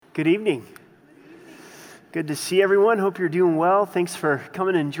Good evening. Good to see everyone. Hope you're doing well. Thanks for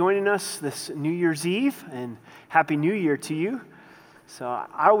coming and joining us this New Year's Eve, and Happy New Year to you. So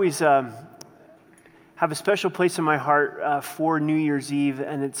I always have a special place in my heart for New Year's Eve,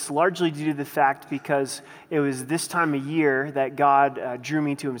 and it's largely due to the fact because it was this time of year that God drew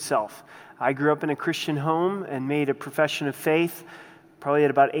me to himself. I grew up in a Christian home and made a profession of faith. Probably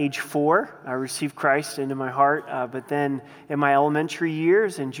at about age 4, I received Christ into my heart, but then in my elementary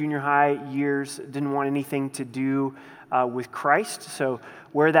years and junior high years, didn't want anything to do with Christ. So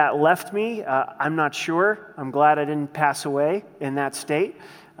where that left me, I'm not sure. I'm glad I didn't pass away in that state.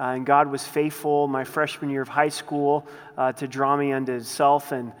 And God was faithful my freshman year of high school to draw me unto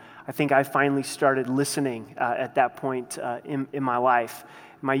himself, and I think I finally started listening at that point in my life.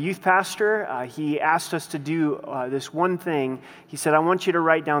 My youth pastor, he asked us to do this one thing. He said, I want you to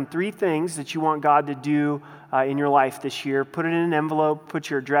write down 3 things that you want God to do in your life this year. Put it in an envelope,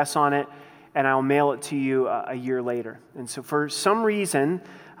 put your address on it, and I'll mail it to you a year later. And so for some reason,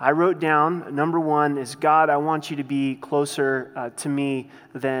 I wrote down, number 1 is, God, I want you to be closer to me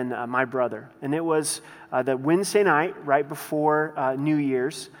than my brother. And it was the Wednesday night right before New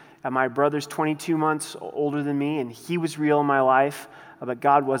Year's. My brother's 22 months older than me, and he was real in my life. But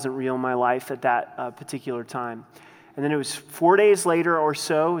God wasn't real in my life at that particular time. And then it was 4 days later or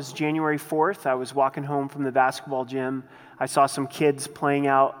so, it was January 4th, I was walking home from the basketball gym. I saw some kids playing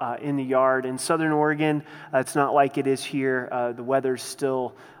out in the yard. In Southern Oregon, it's not like it is here. The weather's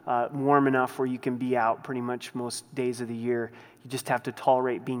still warm enough where you can be out pretty much most days of the year. You just have to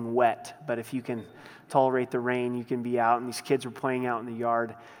tolerate being wet. But if you can tolerate the rain, you can be out. And these kids were playing out in the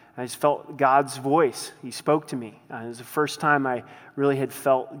yard. I just felt God's voice. He spoke to me. It was the first time I really had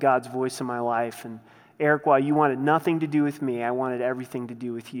felt God's voice in my life. And Eric, while you wanted nothing to do with me, I wanted everything to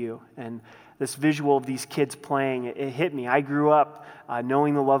do with you. And this visual of these kids playing, it hit me. I grew up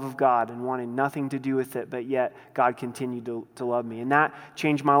knowing the love of God and wanting nothing to do with it, but yet God continued to love me. And that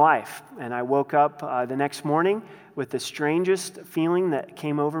changed my life. And I woke up the next morning with the strangest feeling that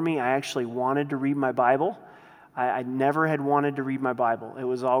came over me. I actually wanted to read my Bible. I never had wanted to read my Bible. It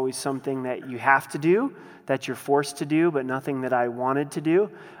was always something that you have to do, that you're forced to do, but nothing that I wanted to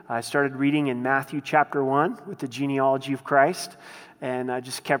do. I started reading in Matthew chapter 1 with the genealogy of Christ, and I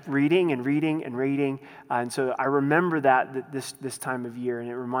just kept reading and reading and reading. And so I remember that this time of year, and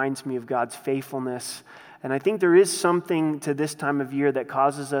it reminds me of God's faithfulness. And I think there is something to this time of year that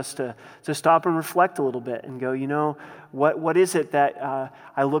causes us to stop and reflect a little bit and go, you know, what is it that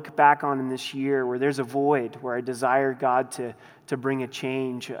I look back on in this year where there's a void, where I desire God to bring a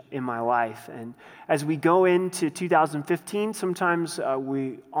change in my life. And as we go into 2015, sometimes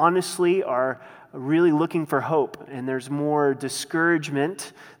we honestly are really looking for hope, and there's more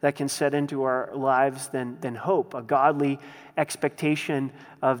discouragement that can set into our lives than hope, a godly expectation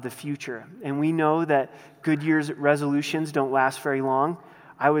of the future. And we know that good year's resolutions don't last very long.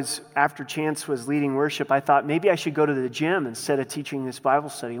 After Chance was leading worship, I thought maybe I should go to the gym instead of teaching this Bible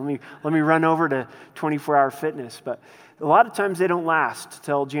study. Let me run over to 24-hour fitness. But a lot of times they don't last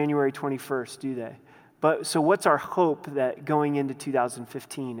till January 21st, do they? But so what's our hope that going into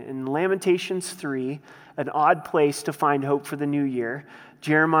 2015? In Lamentations 3, an odd place to find hope for the new year,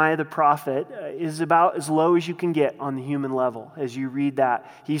 Jeremiah the prophet is about as low as you can get on the human level. As you read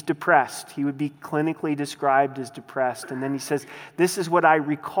that, he's depressed. He would be clinically described as depressed. And then he says, this is what I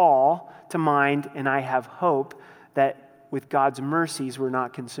recall to mind, and I have hope that with God's mercies we're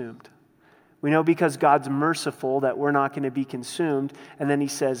not consumed. We know because God's merciful that we're not going to be consumed. And then he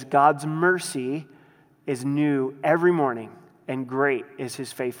says, God's mercy is new every morning, and great is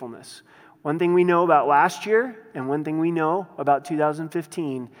his faithfulness. One thing we know about last year and one thing we know about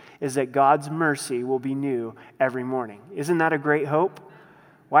 2015 is that God's mercy will be new every morning. Isn't that a great hope?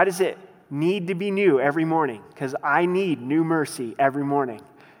 Why does it need to be new every morning? Because I need new mercy every morning.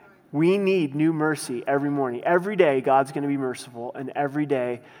 We need new mercy every morning. Every day God's going to be merciful, and every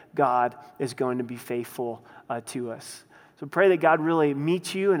day God is going to be faithful to us. So pray that God really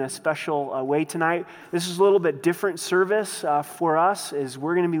meets you in a special way tonight. This is a little bit different service for us, as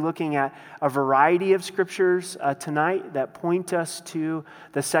we're going to be looking at a variety of scriptures tonight that point us to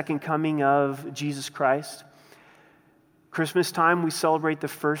the second coming of Jesus Christ. Christmas time, we celebrate the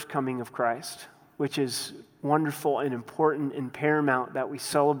first coming of Christ, which is wonderful and important and paramount that we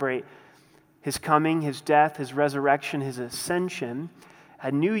celebrate his coming, his death, his resurrection, his ascension.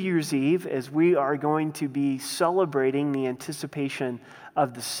 At New Year's Eve, as we are going to be celebrating the anticipation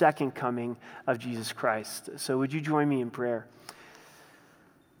of the second coming of Jesus Christ. So would you join me in prayer?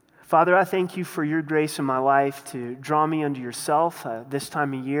 Father, I thank you for your grace in my life to draw me unto yourself this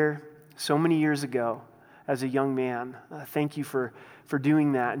time of year, so many years ago. as a young man. Thank you for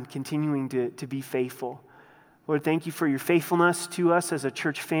doing that and continuing to be faithful. Lord, thank you for your faithfulness to us as a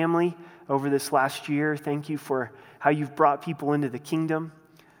church family over this last year. Thank you for how you've brought people into the kingdom.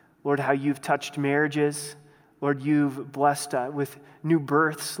 Lord, how you've touched marriages. Lord, you've blessed with new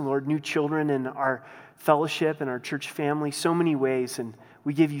births, Lord, new children in our fellowship and our church family, so many ways, and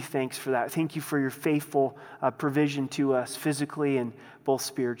we give you thanks for that. Thank you for your faithful provision to us physically and both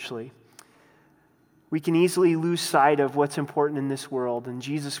spiritually. We can easily lose sight of what's important in this world, and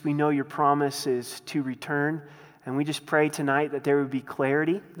Jesus, we know your promise is to return, and we just pray tonight that there would be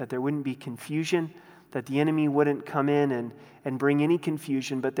clarity, that there wouldn't be confusion, that the enemy wouldn't come in and bring any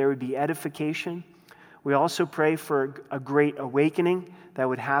confusion, but there would be edification. We also pray for a great awakening that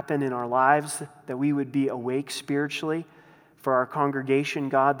would happen in our lives, that we would be awake spiritually. For our congregation,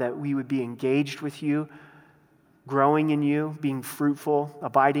 God, that we would be engaged with you, growing in you, being fruitful,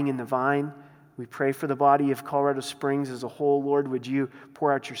 abiding in the vine. We pray for the body of Colorado Springs as a whole. Lord, would you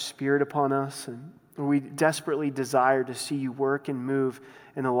pour out your Spirit upon us? And we desperately desire to see you work and move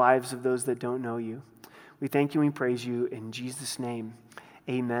in the lives of those that don't know you. We thank you and praise you in Jesus' name.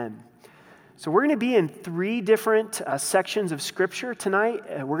 Amen. So we're going to be in 3 different sections of Scripture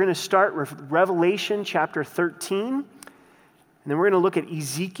tonight. We're going to start with Revelation chapter 13, and then we're going to look at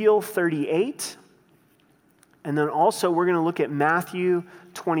Ezekiel 38, and then also we're going to look at Matthew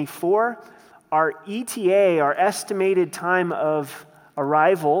 24. Our ETA, our estimated time of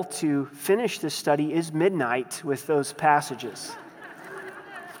arrival to finish this study is midnight with those passages.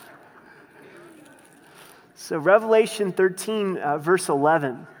 So Revelation 13, verse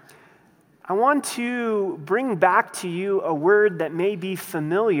 11. I want to bring back to you a word that may be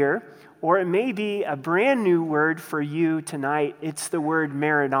familiar, or it may be a brand new word for you tonight. It's the word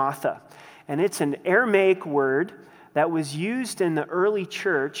Maranatha. And it's an Aramaic word that was used in the early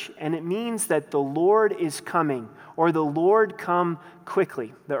church, and it means that the Lord is coming, or the Lord come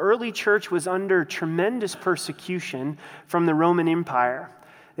quickly. The early church was under tremendous persecution from the Roman Empire.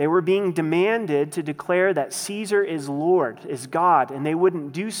 They were being demanded to declare that Caesar is Lord, is God, and they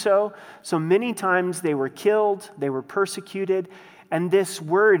wouldn't do so. So many times they were killed, they were persecuted, and this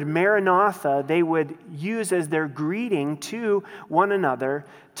word, Maranatha, they would use as their greeting to one another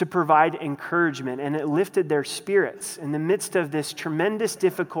to provide encouragement, and it lifted their spirits. In the midst of this tremendous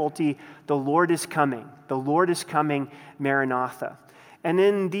difficulty, the Lord is coming. The Lord is coming, Maranatha. And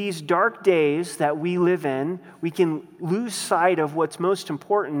in these dark days that we live in, we can lose sight of what's most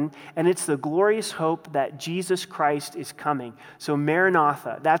important, and it's the glorious hope that Jesus Christ is coming. So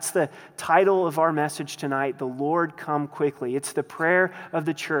Maranatha, that's the title of our message tonight, the Lord come quickly. It's the prayer of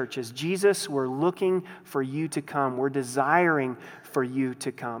the church. As Jesus, we're looking for you to come. We're desiring for you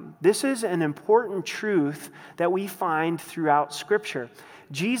to come. This is an important truth that we find throughout Scripture.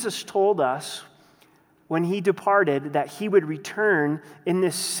 Jesus told us when he departed, that he would return in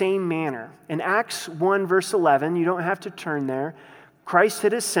this same manner. In Acts 1, verse 11, you don't have to turn there, Christ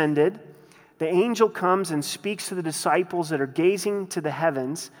had ascended. The angel comes and speaks to the disciples that are gazing to the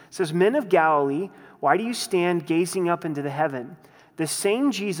heavens. Says, "Men of Galilee, why do you stand gazing up into the heaven? The same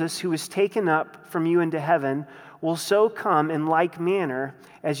Jesus who was taken up from you into heaven will so come in like manner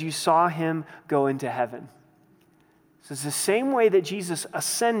as you saw him go into heaven." So it's the same way that Jesus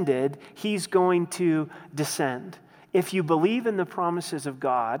ascended, he's going to descend. If you believe in the promises of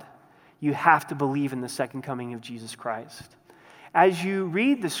God, you have to believe in the second coming of Jesus Christ. As you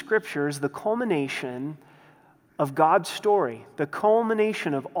read the Scriptures, the culmination of God's story, the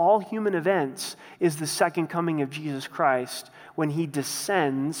culmination of all human events is the second coming of Jesus Christ when he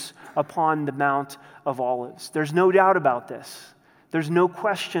descends upon the Mount of Olives. There's no doubt about this. There's no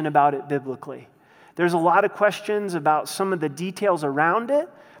question about it biblically. There's a lot of questions about some of the details around it,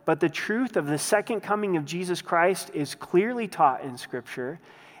 but the truth of the second coming of Jesus Christ is clearly taught in Scripture,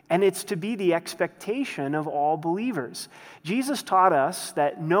 and it's to be the expectation of all believers. Jesus taught us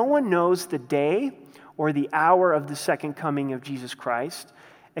that no one knows the day or the hour of the second coming of Jesus Christ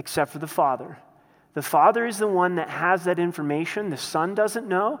except for the Father. The Father is the one that has that information. The Son doesn't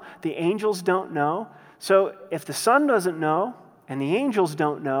know. The angels don't know. So if the Son doesn't know and the angels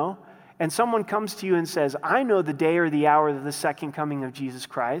don't know, and someone comes to you and says, "I know the day or the hour of the second coming of Jesus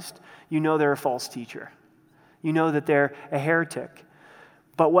Christ," you know they're a false teacher. You know that they're a heretic.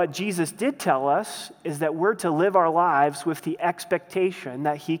 But what Jesus did tell us is that we're to live our lives with the expectation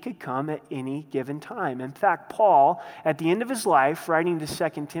that he could come at any given time. In fact, Paul, at the end of his life, writing to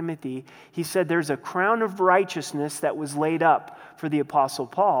 2 Timothy, he said there's a crown of righteousness that was laid up for the Apostle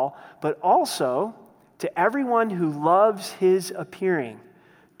Paul, but also to everyone who loves his appearing.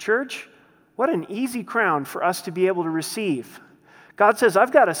 Church, what an easy crown for us to be able to receive. God says,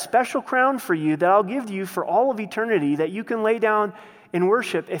 I've got a special crown for you that I'll give you for all of eternity that you can lay down in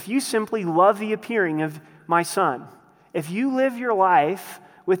worship if you simply love the appearing of my Son. If you live your life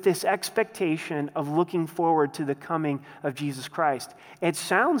with this expectation of looking forward to the coming of Jesus Christ. It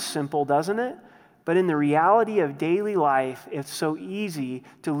sounds simple, doesn't it? But in the reality of daily life, it's so easy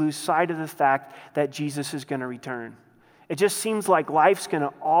to lose sight of the fact that Jesus is going to return. It just seems like life's going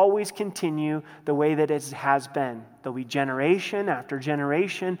to always continue the way that it has been. There'll be generation after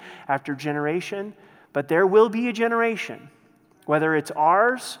generation after generation, but there will be a generation, whether it's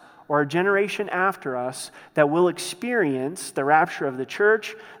ours or a generation after us, that will experience the rapture of the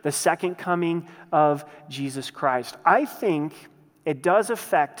church, the second coming of Jesus Christ. I think it does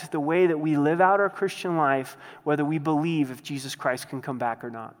affect the way that we live out our Christian life, whether we believe if Jesus Christ can come back or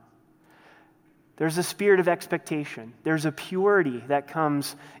not. There's a spirit of expectation. There's a purity that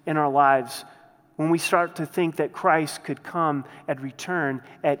comes in our lives when we start to think that Christ could come and return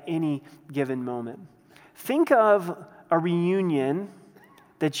at any given moment. Think of a reunion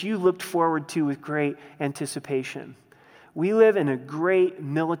that you looked forward to with great anticipation. We live in a great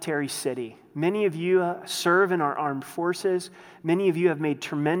military city. Many of you serve in our armed forces. Many of you have made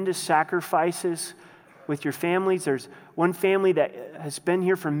tremendous sacrifices with your families. There's one family that has been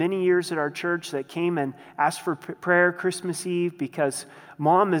here for many years at our church that came and asked for prayer Christmas Eve because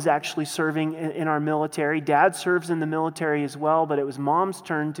mom is actually serving in our military. Dad serves in the military as well, but it was mom's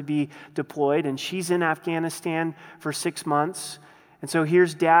turn to be deployed, and she's in Afghanistan for 6 months. And so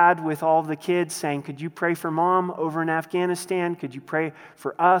here's dad with all the kids saying, could you pray for mom over in Afghanistan? Could you pray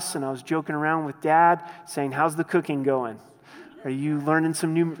for us? And I was joking around with dad saying, how's the cooking going? Are you learning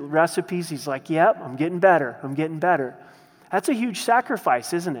some new recipes? He's like, yep, I'm getting better. That's a huge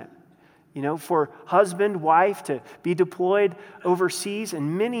sacrifice, isn't it? You know, for husband, wife to be deployed overseas.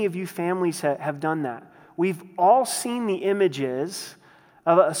 And many of you families have done that. We've all seen the images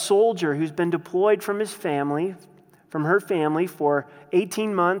of a soldier who's been deployed from her family for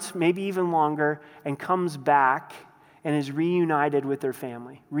 18 months, maybe even longer, and comes back and is reunited with their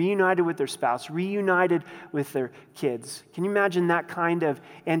family, reunited with their spouse, reunited with their kids. Can you imagine that kind of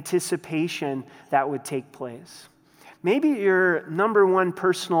anticipation that would take place? Maybe your number one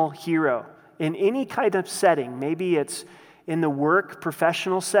personal hero in any kind of setting. Maybe it's in the work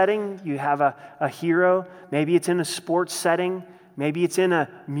professional setting, you have a hero. Maybe it's in a sports setting. Maybe it's in a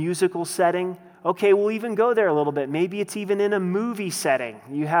musical setting. Okay, we'll even go there a little bit. Maybe it's even in a movie setting.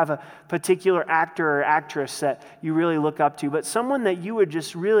 You have a particular actor or actress that you really look up to, but someone that you would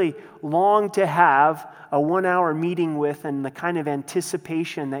just really long to have a 1-hour meeting with and the kind of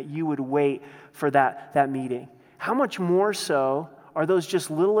anticipation that you would wait for that meeting. How much more so are those just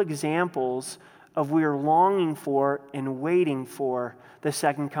little examples of we are longing for and waiting for the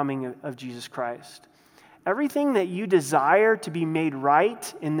second coming of Jesus Christ? Everything that you desire to be made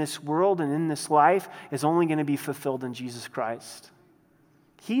right in this world and in this life is only going to be fulfilled in Jesus Christ.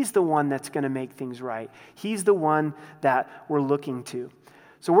 He's the one that's going to make things right. He's the one that we're looking to.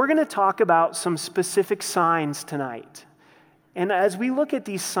 So we're going to talk about some specific signs tonight. And as we look at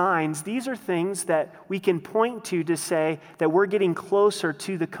these signs, these are things that we can point to say that we're getting closer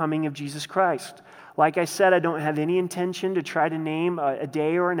to the coming of Jesus Christ. Like I said, I don't have any intention to try to name a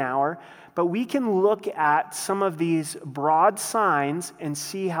day or an hour, but we can look at some of these broad signs and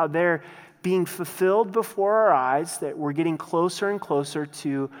see how they're being fulfilled before our eyes, that we're getting closer and closer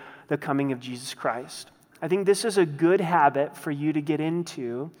to the coming of Jesus Christ. I think this is a good habit for you to get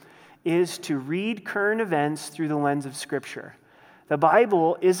into, is to read current events through the lens of Scripture. The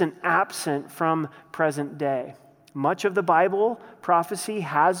Bible isn't absent from present day. Much of the Bible prophecy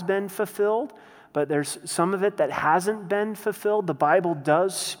has been fulfilled, but there's some of it that hasn't been fulfilled. The Bible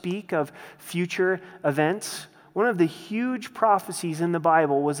does speak of future events. One of the huge prophecies in the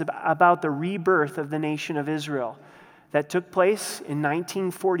Bible was about the rebirth of the nation of Israel that took place in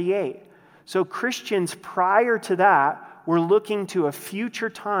 1948. So Christians prior to that were looking to a future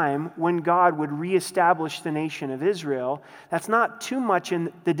time when God would reestablish the nation of Israel. That's not too much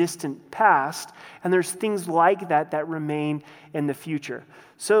in the distant past, and there's things like that remain in the future.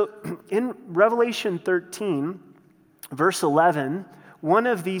 So in Revelation 13, verse 11, one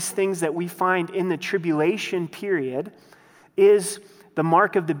of these things that we find in the tribulation period is the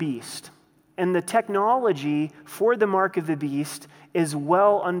mark of the beast. And the technology for the mark of the beast is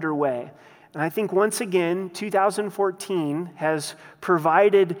well underway. And I think once again, 2014 has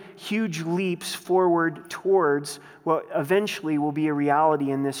provided huge leaps forward towards what eventually will be a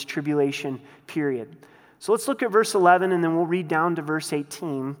reality in this tribulation period. So let's look at verse 11 and then we'll read down to verse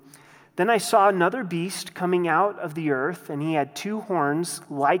 18. Then I saw another beast coming out of the earth, and he had 2 horns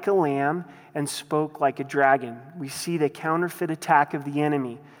like a lamb and spoke like a dragon. We see the counterfeit attack of the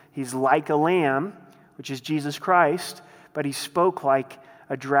enemy. He's like a lamb, which is Jesus Christ, but he spoke like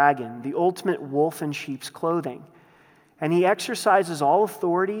a dragon, the ultimate wolf in sheep's clothing. And he exercises all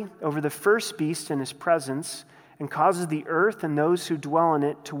authority over the first beast in his presence and causes the earth and those who dwell in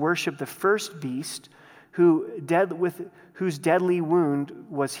it to worship the first beast whose deadly wound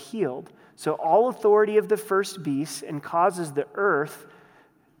was healed. So all authority of the first beast, and causes the earth,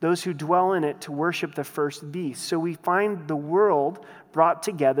 those who dwell in it, to worship the first beast. So we find the world brought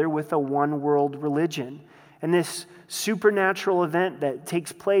together with a one world religion. And this supernatural event that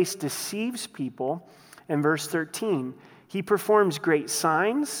takes place deceives people. In verse 13, he performs great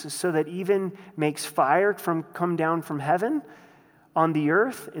signs so that even makes fire come down from heaven on the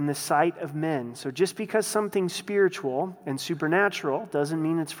earth in the sight of men. So just because something's spiritual and supernatural doesn't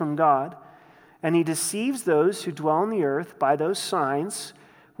mean it's from God. And he deceives those who dwell on the earth by those signs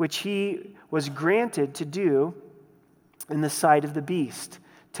which he was granted to do in the sight of the beast,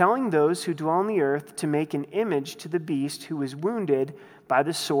 telling those who dwell on the earth to make an image to the beast who was wounded by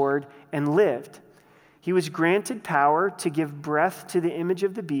the sword and lived. He was granted power to give breath to the image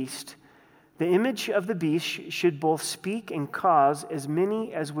of the beast. The image of the beast should both speak and cause as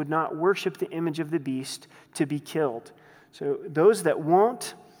many as would not worship the image of the beast to be killed. So those that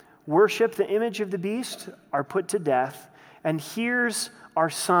won't worship the image of the beast are put to death. And here's our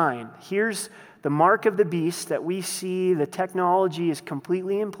sign. Here's the mark of the beast that we see. The technology is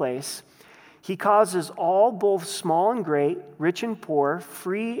completely in place. He causes all, both small and great, rich and poor,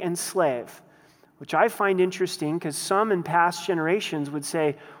 free and slave, which I find interesting because some in past generations would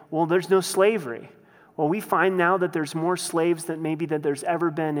say, well, there's no slavery. Well, we find now that there's more slaves than maybe that there's ever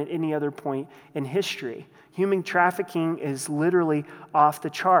been at any other point in history. Human trafficking is literally off the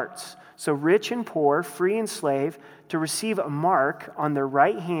charts. So rich and poor, free and slave, to receive a mark on their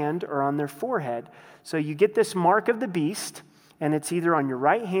right hand or on their forehead. So you get this mark of the beast, and it's either on your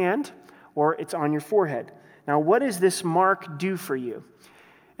right hand or it's on your forehead. Now, what does this mark do for you?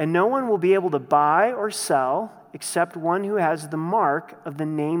 And no one will be able to buy or sell except one who has the mark of the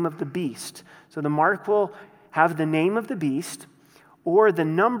name of the beast. So the mark will have the name of the beast or the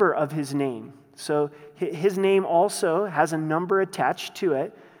number of his name. So his name also has a number attached to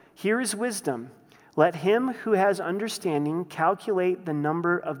it. Here is wisdom. Let him who has understanding calculate the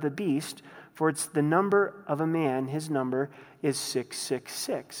number of the beast, for it's the number of a man. His number is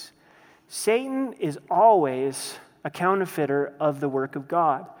 666. Satan is always a counterfeiter of the work of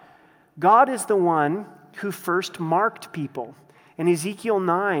God. God is the one who first marked people. In Ezekiel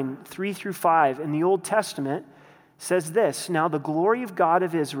 9, 3-5 in the Old Testament says this, "Now the glory of God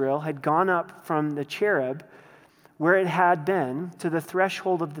of Israel had gone up from the cherub where it had been to the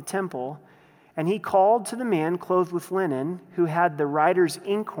threshold of the temple, and he called to the man clothed with linen who had the writer's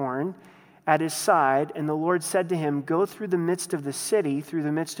inkhorn at his side, and the Lord said to him, go through the midst of the city, through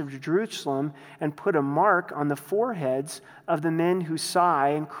the midst of Jerusalem, and put a mark on the foreheads of the men who sigh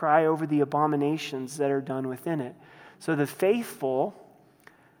and cry over the abominations that are done within it." So the faithful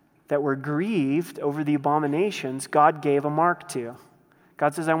that were grieved over the abominations, God gave a mark to.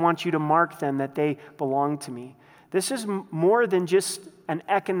 God says, I want you to mark them that they belong to me. This is more than just an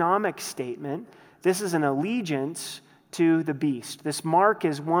economic statement. This is an allegiance to the beast. This mark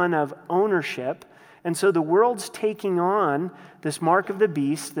is one of ownership. And so the world's taking on this mark of the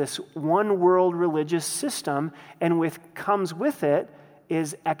beast, this one world religious system, and comes with it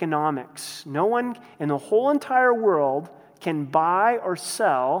is economics. No one in the whole entire world can buy or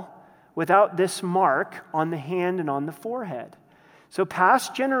sell without this mark on the hand and on the forehead. So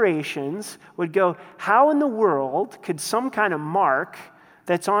past generations would go, how in the world could some kind of mark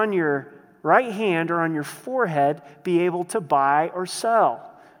that's on your right hand or on your forehead be able to buy or sell?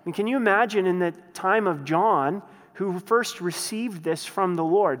 I mean, can you imagine in the time of John, who first received this from the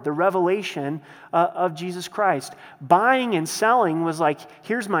Lord, the revelation of Jesus Christ? Buying and selling was like,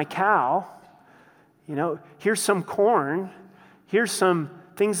 here's my cow, here's some corn, here's some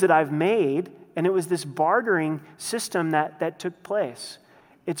things that I've made. And it was this bartering system that took place.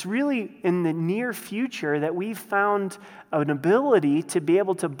 It's really in the near future that we've found an ability to be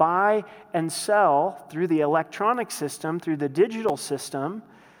able to buy and sell through the electronic system, through the digital system.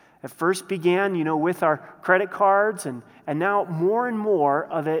 It first began, with our credit cards, and now more and more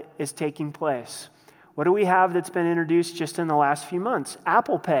of it is taking place. What do we have that's been introduced just in the last few months?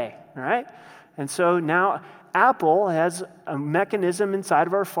 Apple Pay, right? And so now Apple has a mechanism inside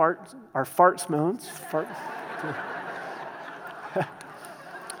of our fart spoons.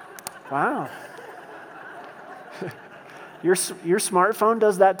 Wow. Your smartphone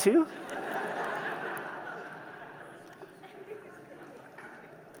does that too?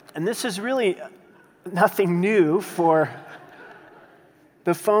 And this is really nothing new for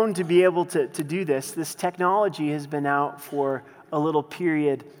the phone to be able to do this. This technology has been out for a little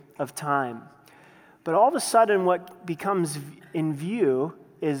period of time. But all of a sudden, what becomes in view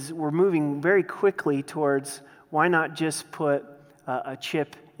is we're moving very quickly towards why not just put a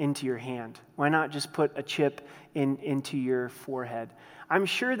chip into your hand? Why not just put a chip into your forehead? I'm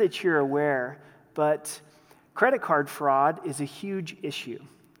sure that you're aware, but credit card fraud is a huge issue.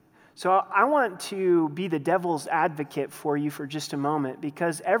 So I want to be the devil's advocate for you for just a moment,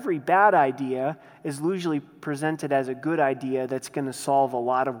 because every bad idea is usually presented as a good idea that's going to solve a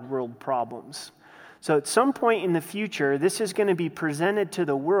lot of world problems. So at some point in the future, this is going to be presented to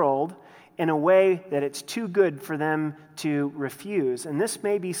the world in a way that it's too good for them to refuse. And this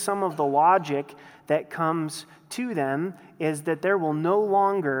may be some of the logic that comes to them, is that there will no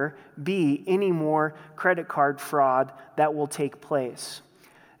longer be any more credit card fraud that will take place.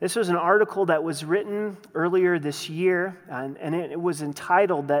 This was an article that was written earlier this year, and it was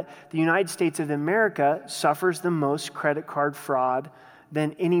entitled that the United States of America suffers the most credit card fraud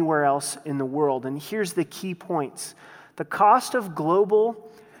than anywhere else in the world. And here's the key points. The cost of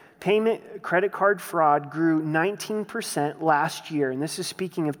global payment credit card fraud grew 19% last year, and this is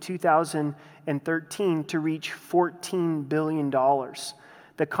speaking of 2013, to reach $14 billion.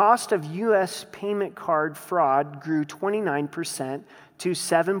 The cost of U.S. payment card fraud grew 29% to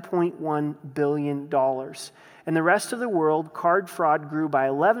 $7.1 billion. In the rest of the world, card fraud grew by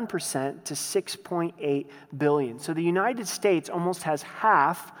 11% to $6.8 billion. So the United States almost has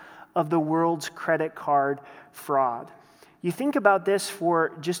half of the world's credit card fraud. You think about this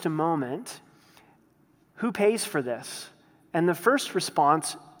for just a moment. Who pays for this? And the first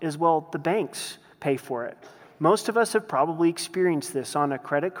response is, well, the banks pay for it. Most of us have probably experienced this on a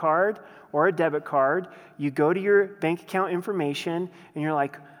credit card or a debit card. You go to your bank account information and you're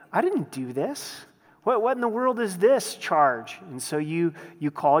like, I didn't do this. What in the world is this charge? And so you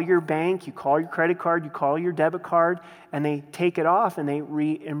call your bank, you call your credit card, you call your debit card, and they take it off and they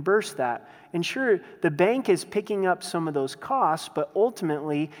reimburse that. And sure, the bank is picking up some of those costs, but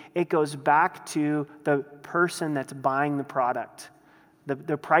ultimately it goes back to the person that's buying the product.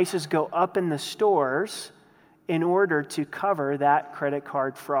 The prices go up in the stores in order to cover that credit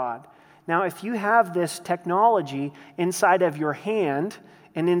card fraud. Now, if you have this technology inside of your hand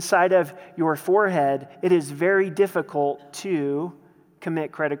and inside of your forehead, it is very difficult to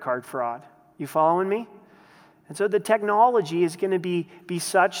commit credit card fraud. You following me? And so the technology is going to be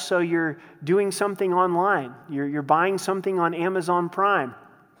such so you're doing something online. You're buying something on Amazon Prime.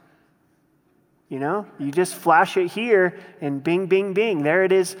 You know, you just flash it here and bing, bing, bing. There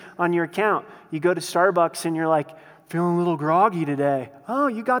it is on your account. You go to Starbucks and you're like, feeling a little groggy today. Oh,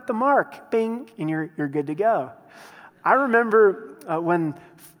 you got the mark. Bing, and you're good to go. I remember when,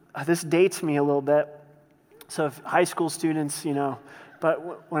 this dates me a little bit. So high school students, you know,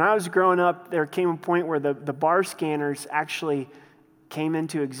 but when I was growing up, there came a point where the bar scanners actually came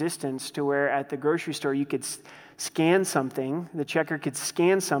into existence, to where at the grocery store you could scan something, the checker could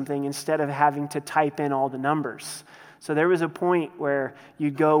scan something instead of having to type in all the numbers. So there was a point where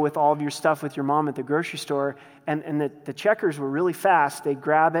you'd go with all of your stuff with your mom at the grocery store, and the checkers were really fast. They'd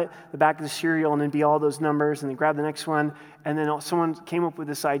grab it, the back of the cereal, and it'd be all those numbers, and they'd grab the next one, and then someone came up with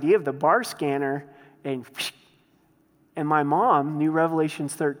this idea of the bar scanner, and my mom knew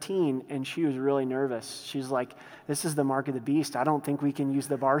Revelations 13, and she was really nervous. She's like, this is the mark of the beast. I don't think we can use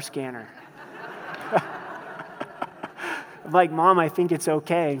the bar scanner. I'm like, Mom, I think it's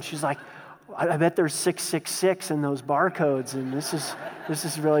okay. And she's like, I bet there's 666 in those barcodes, and this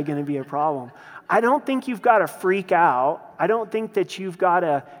is really going to be a problem. I don't think you've got to freak out. I don't think that you've got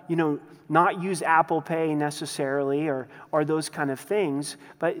to, not use Apple Pay necessarily or those kind of things,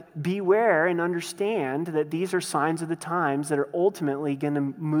 but beware and understand that these are signs of the times that are ultimately going to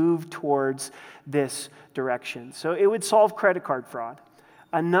move towards this direction. So it would solve credit card fraud.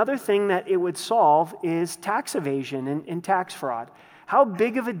 Another thing that it would solve is tax evasion and tax fraud. How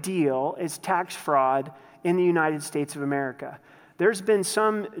big of a deal is tax fraud in the United States of America? There's been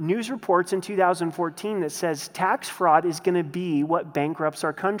some news reports in 2014 that says tax fraud is going to be what bankrupts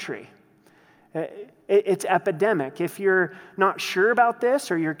our country. It's epidemic. If you're not sure about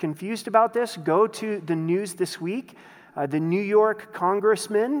this or you're confused about this, go to the news this week. The New York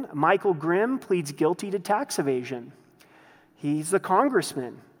Congressman Michael Grimm pleads guilty to tax evasion. He's the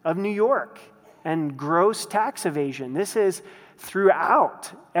congressman of New York, and gross tax evasion. This is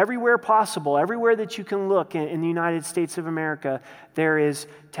throughout, everywhere possible, everywhere that you can look in the United States of America, there is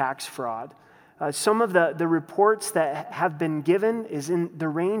tax fraud. Some of the reports that have been given is in the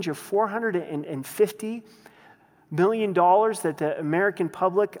range of $450 million that the American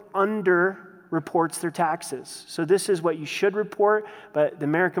public under-reports their taxes. So this is what you should report, but the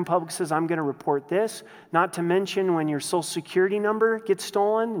American public says, I'm going to report this. Not to mention when your Social Security number gets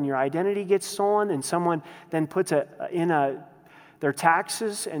stolen and your identity gets stolen and someone then puts their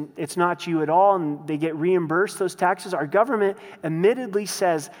taxes and it's not you at all and they get reimbursed those taxes. Our government admittedly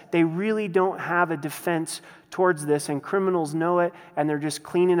says they really don't have a defense towards this and criminals know it and they're just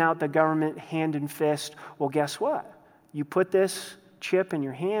cleaning out the government hand and fist. Well, guess what? You put this chip in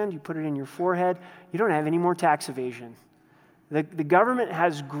your hand, you put it in your forehead, you don't have any more tax evasion. The government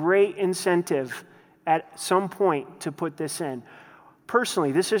has great incentive at some point to put this in.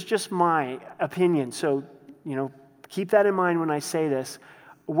 Personally, this is just my opinion, so keep that in mind when I say this.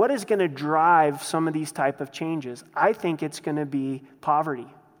 What is going to drive some of these type of changes? I think it's going to be poverty.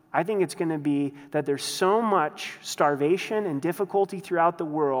 I think it's going to be that there's so much starvation and difficulty throughout the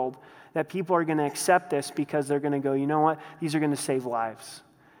world that people are going to accept this because they're going to go, you know what? These are going to save lives.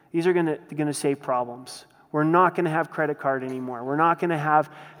 These are going to save problems. We're not going to have credit card anymore. We're not going to have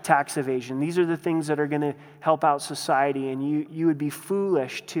tax evasion. These are the things that are going to help out society, and you would be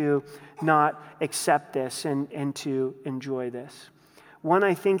foolish to not accept this and to enjoy this. One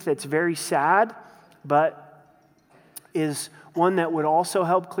I think that's very sad, but is one that would also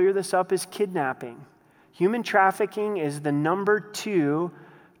help clear this up is kidnapping. Human trafficking is the number 2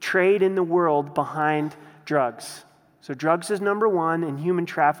 trade in the world behind drugs. So drugs is number 1 and human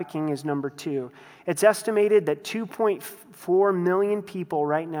trafficking is number 2. It's estimated that 2.4 million people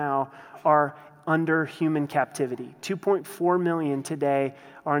right now are under human captivity. 2.4 million today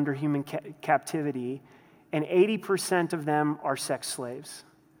are under human captivity, and 80% of them are sex slaves.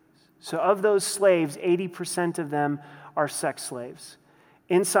 So of those slaves, 80% of them are sex slaves.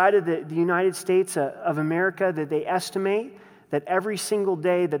 Inside of the United States of America, that they estimate that every single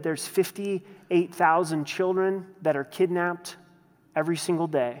day that there's 58,000 children that are kidnapped every single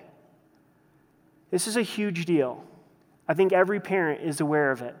day. This is a huge deal. I think every parent is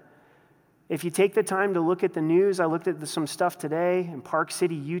aware of it. If you take the time to look at the news, I looked at some stuff today in Park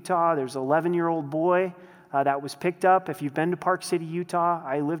City, Utah. There's an 11-year-old boy that was picked up. If you've been to Park City, Utah,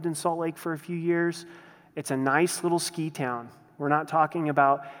 I lived in Salt Lake for a few years. It's a nice little ski town. We're not talking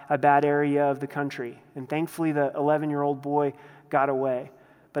about a bad area of the country. And thankfully, the 11-year-old boy got away.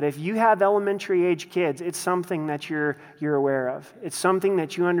 But if you have elementary age kids, it's something that you're aware of. It's something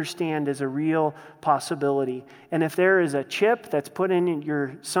that you understand is a real possibility. And if there is a chip that's put in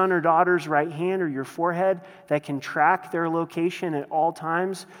your son or daughter's right hand or your forehead that can track their location at all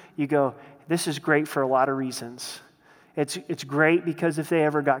times, you go, this is great for a lot of reasons. It's great because if they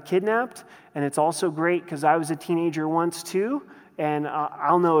ever got kidnapped, and it's also great because I was a teenager once too, and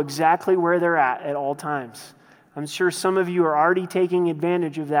I'll know exactly where they're at all times. I'm sure some of you are already taking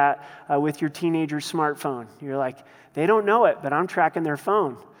advantage of that with your teenager's smartphone. You're like, they don't know it, but I'm tracking their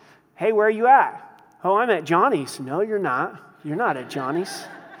phone. Hey, where are you at? Oh, I'm at Johnny's. No, you're not. You're not at Johnny's.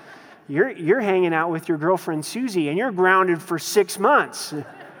 You're hanging out with your girlfriend Susie, and you're grounded for 6 months.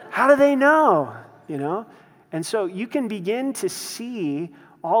 How do they know? And so you can begin to see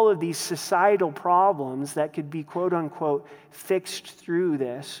all of these societal problems that could be, quote unquote, fixed through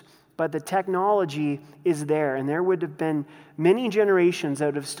this. But the technology is there. And there would have been many generations that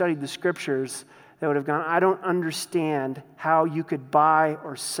would have studied the scriptures that would have gone, I don't understand how you could buy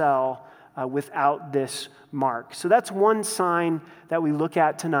or sell without this mark. So that's one sign that we look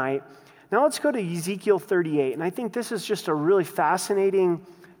at tonight. Now let's go to Ezekiel 38. And I think this is just a really fascinating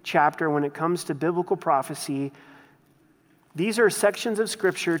chapter when it comes to biblical prophecy. These are sections of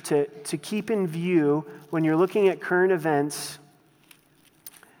scripture to keep in view when you're looking at current events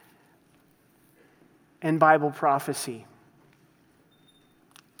and Bible prophecy.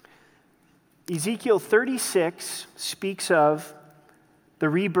 Ezekiel 36 speaks of the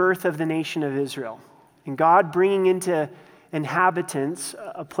rebirth of the nation of Israel and God bringing into inhabitants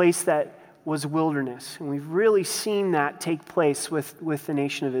a place that was wilderness. And we've really seen that take place with the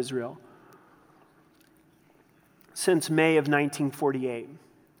nation of Israel since May of 1948.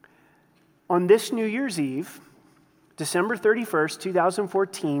 On this New Year's Eve, December 31st,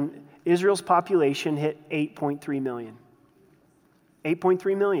 2014, Israel's population hit 8.3 million.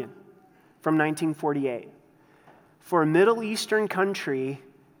 8.3 million from 1948. For a Middle Eastern country,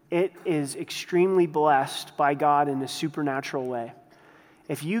 it is extremely blessed by God in a supernatural way.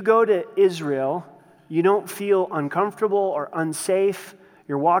 If you go to Israel, you don't feel uncomfortable or unsafe.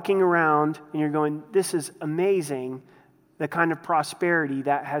 You're walking around and you're going, this is amazing, the kind of prosperity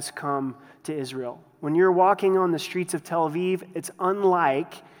that has come to Israel. When you're walking on the streets of Tel Aviv, it's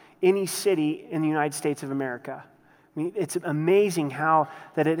unlike any city in the United States of America. I mean, it's amazing how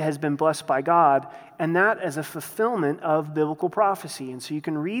that it has been blessed by God, and that as a fulfillment of biblical prophecy. And so you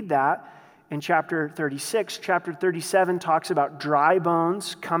can read that in chapter 36. Chapter 37 talks about dry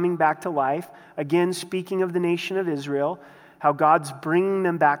bones coming back to life. Again, speaking of the nation of Israel, how God's bringing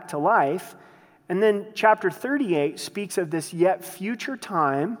them back to life. And then chapter 38 speaks of this yet future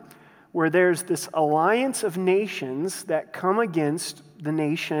time where there's this alliance of nations that come against the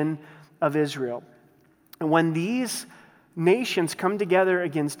nation of Israel. And when these nations come together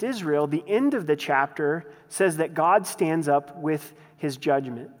against Israel, the end of the chapter says that God stands up with his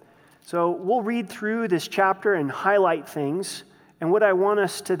judgment. So we'll read through this chapter and highlight things. And what I want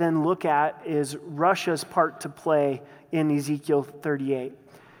us to then look at is Russia's part to play in Ezekiel 38.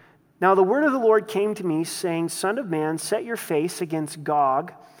 Now the word of the Lord came to me, saying, Son of man, set your face against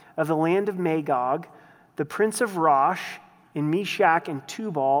Gog of the land of Magog, the prince of Rosh, in Meshach and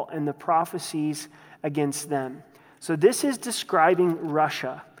Tubal, and the prophecies against them. So this is describing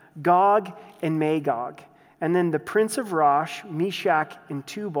Russia, Gog and Magog. And then the prince of Rosh, Meshach, and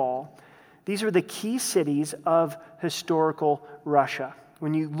Tubal. These are the key cities of historical Russia.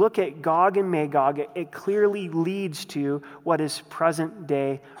 When you look at Gog and Magog, it clearly leads to what is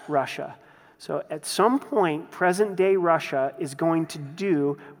present-day Russia. So at some point, present-day Russia is going to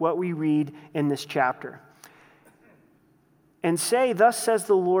do what we read in this chapter. And say, Thus says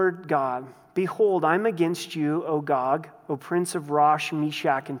the Lord God, Behold, I'm against you, O Gog, O prince of Rosh,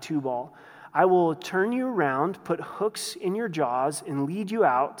 Meshach, and Tubal. I will turn you around, put hooks in your jaws, and lead you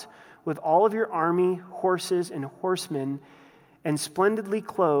out with all of your army, horses, and horsemen, and splendidly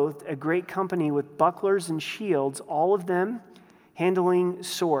clothed, a great company with bucklers and shields, all of them handling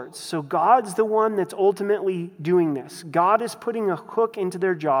swords. So God's the one that's ultimately doing this. God is putting a hook into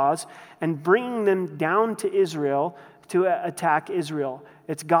their jaws and bringing them down to Israel to attack Israel.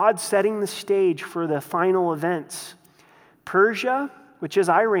 It's God setting the stage for the final events. Persia, which is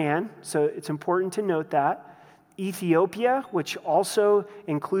Iran, so it's important to note that. Ethiopia, which also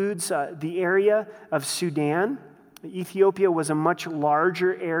includes the area of Sudan. Ethiopia was a much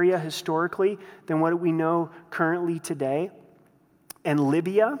larger area historically than what we know currently today. And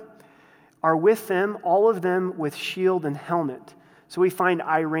Libya are with them, all of them with shield and helmet. So we find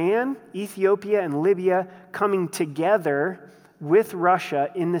Iran, Ethiopia, and Libya coming together with Russia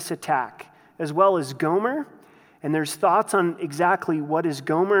in this attack, as well as Gomer. And there's thoughts on exactly what is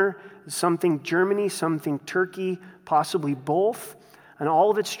Gomer, something Germany, something Turkey, possibly both. And all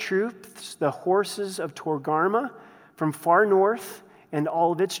of its troops, the horses of Togarmah from far north, and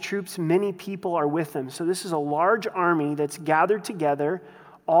all of its troops, many people are with them. So this is a large army that's gathered together,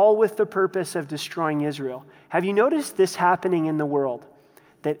 all with the purpose of destroying Israel. Have you noticed this happening in the world?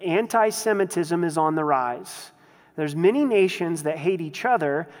 That anti-Semitism is on the rise. There's many nations that hate each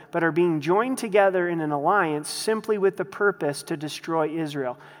other, but are being joined together in an alliance simply with the purpose to destroy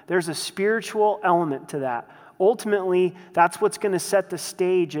Israel. There's a spiritual element to that. Ultimately, that's what's going to set the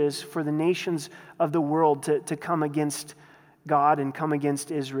stages for the nations of the world to come against God and come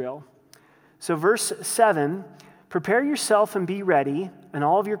against Israel. So verse 7, Prepare yourself and be ready, and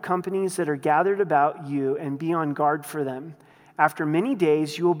all of your companies that are gathered about you, and be on guard for them. After many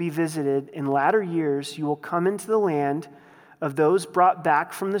days you will be visited. In latter years you will come into the land of those brought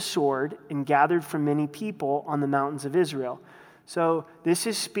back from the sword and gathered from many people on the mountains of Israel. So this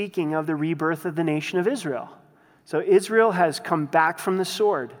is speaking of the rebirth of the nation of Israel. So Israel has come back from the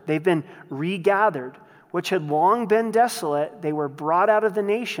sword. They've been regathered. Which had long been desolate, they were brought out of the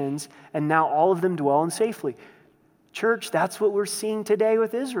nations, and now all of them dwell in safety. Church, that's what we're seeing today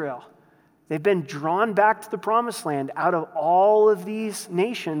with Israel. They've been drawn back to the promised land out of all of these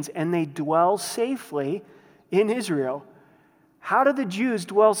nations, and they dwell safely in Israel. How do the Jews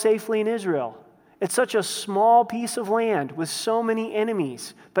dwell safely in Israel? It's such a small piece of land with so many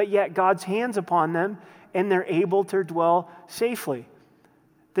enemies, but yet God's hand's upon them, and they're able to dwell safely.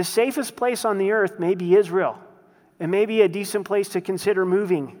 The safest place on the earth may be Israel. It may be a decent place to consider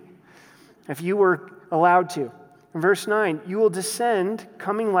moving if you were allowed to. In verse 9, you will descend,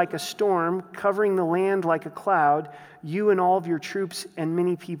 coming like a storm, covering the land like a cloud, you and all of your troops and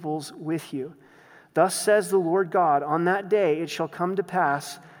many peoples with you. Thus says the Lord God, on that day it shall come to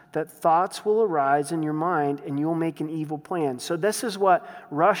pass that thoughts will arise in your mind and you will make an evil plan. So this is what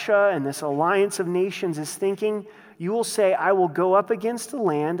Russia and this alliance of nations is thinking. You will say, I will go up against a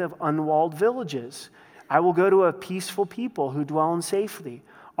land of unwalled villages. I will go to a peaceful people who dwell in safety,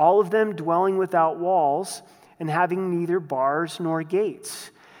 all of them dwelling without walls and having neither bars nor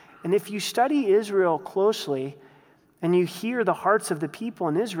gates. And if you study Israel closely and you hear the hearts of the people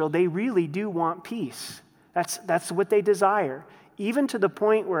in Israel, they really do want peace. That's what they desire. even to the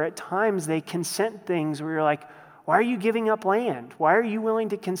point where at times they consent things where you're like, why are you giving up land? Why are you willing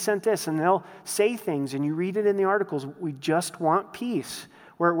to consent this? And they'll say things, and you read it in the articles, we just want peace.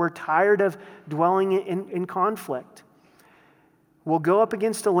 We're tired of dwelling in conflict. We'll go up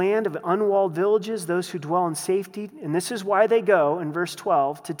against a land of unwalled villages, those who dwell in safety. And this is why they go, in verse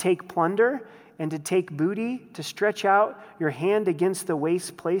 12, to take plunder and to take booty, to stretch out your hand against the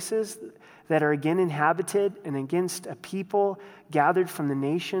waste places that are again inhabited, and against a people gathered from the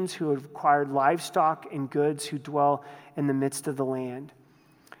nations who have acquired livestock and goods, who dwell in the midst of the land.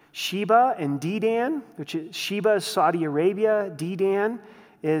 Sheba and Dedan, Sheba is Saudi Arabia, Dedan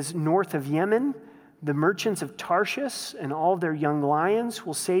is north of Yemen. The merchants of Tarshish and all their young lions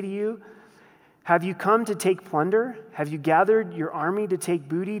will say to you, have you come to take plunder? Have you gathered your army to take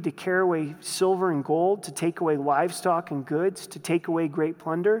booty, to carry away silver and gold, to take away livestock and goods, to take away great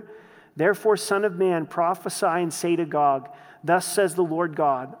plunder? Therefore, Son of Man, prophesy and say to Gog, thus says the Lord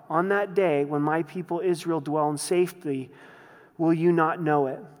God, on that day when my people Israel dwell in safety, will you not know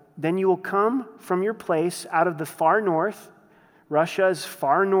it? Then you will come from your place out of the far north. Russia is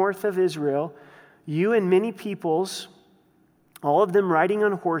far north of Israel. You and many peoples, all of them riding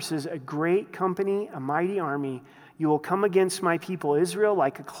on horses, a great company, a mighty army. You will come against my people Israel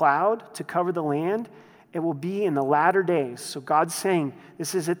like a cloud to cover the land. It will be in the latter days. So God's saying,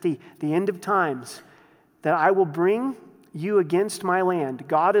 this is at the end of times, that I will bring you against my land.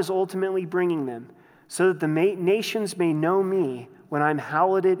 God is ultimately bringing them, so that the nations may know me when I'm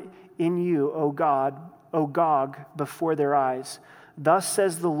hallowed in you, O God, O Gog, before their eyes. Thus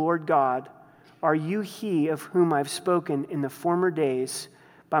says the Lord God, are you he of whom I've spoken in the former days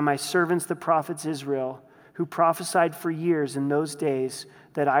by my servants the prophets Israel, who prophesied for years in those days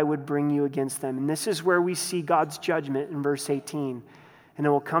that I would bring you against them? And this is where we see God's judgment in verse 18. And it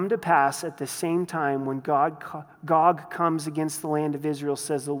will come to pass at the same time when Gog comes against the land of Israel,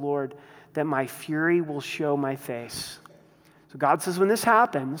 says the Lord, that my fury will show my face. So God says when this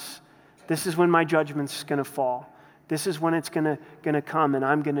happens, this is when my judgment's going to fall. This is when it's going to come, and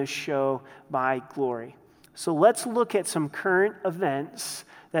I'm going to show my glory. So let's look at some current events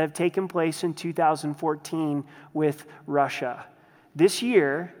that have taken place in 2014 with Russia. This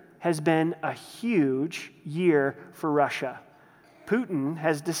year has been a huge year for Russia. Putin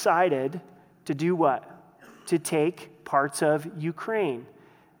has decided to do what? To take parts of Ukraine.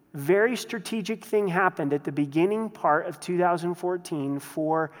 Very strategic thing happened at the beginning part of 2014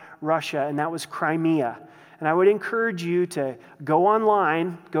 for Russia, and that was Crimea. And I would encourage you to go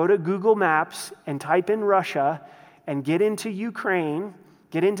online, go to Google Maps, and type in Russia, and get into Ukraine,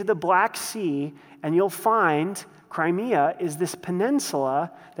 get into the Black Sea, and you'll find Crimea is this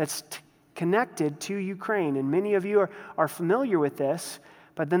peninsula that's connected to Ukraine. And many of you are familiar with this.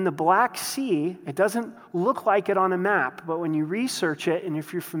 But then the Black Sea, it doesn't look like it on a map, but when you research it, and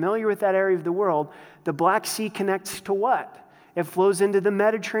if you're familiar with that area of the world, the Black Sea connects to what? It flows into the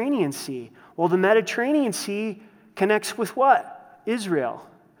Mediterranean Sea. Well, the Mediterranean Sea connects with what? Israel.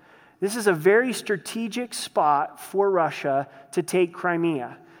 This is a very strategic spot for Russia to take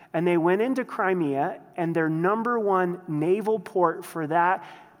Crimea. And they went into Crimea, and their number one naval port for that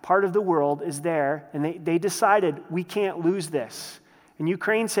part of the world is there, and they decided, we can't lose this. And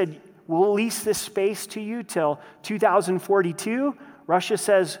Ukraine said, we'll lease this space to you till 2042. Russia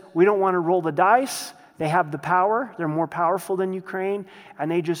says, we don't want to roll the dice. They have the power. They're more powerful than Ukraine.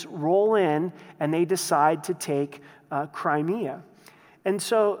 And they just roll in, and they decide to take Crimea. And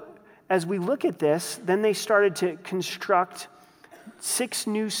so as we look at this, then they started to construct 6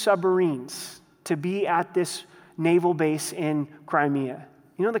 new submarines to be at this naval base in Crimea.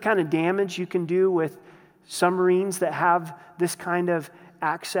 You know the kind of damage you can do with submarines that have this kind of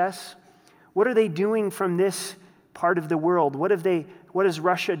access? What are they doing from this part of the world? What has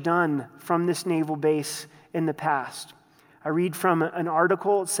Russia done from this naval base in the past? I read from an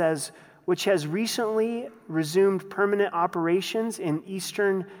article, it says, which has recently resumed permanent operations in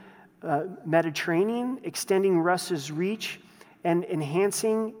eastern Mediterranean, extending Russia's reach and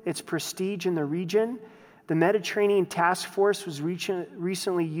enhancing its prestige in the region. The Mediterranean Task Force was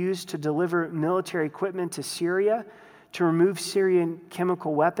recently used to deliver military equipment to Syria, to remove Syrian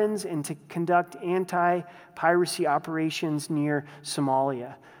chemical weapons, and to conduct anti-piracy operations near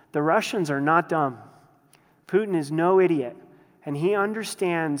Somalia. The Russians are not dumb. Putin is no idiot, and he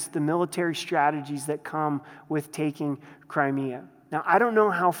understands the military strategies that come with taking Crimea. Now, I don't know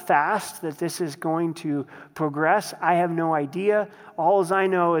how fast that this is going to progress. I have no idea. All as I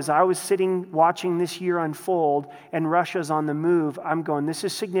know is I was sitting watching this year unfold, and Russia's on the move. I'm going, this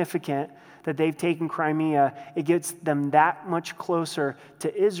is significant that they've taken Crimea. It gets them that much closer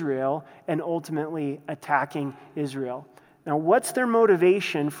to Israel and ultimately attacking Israel. Now, what's their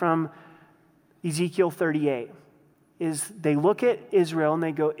motivation from Ezekiel 38? Is they look at Israel and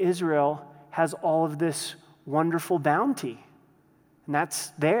they go, Israel has all of this wonderful bounty, and that's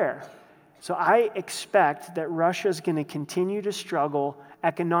there. So I expect that Russia is going to continue to struggle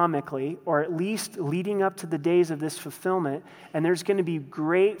economically, or at least leading up to the days of this fulfillment, and there's going to be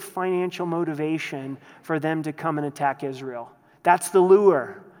great financial motivation for them to come and attack Israel. That's the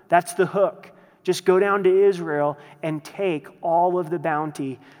lure. That's the hook. Just go down to Israel and take all of the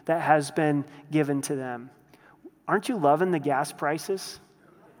bounty that has been given to them. Aren't you loving the gas prices?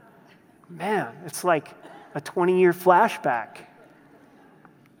 Man, it's like a 20-year flashback.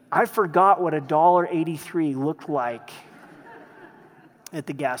 I forgot what $1.83 looked like at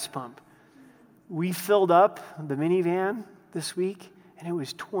the gas pump. We filled up the minivan this week, and it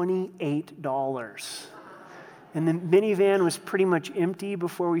was $28. And the minivan was pretty much empty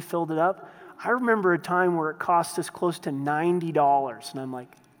before we filled it up. I remember a time where it cost us close to $90, and I'm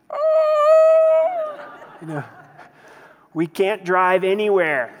like, we can't drive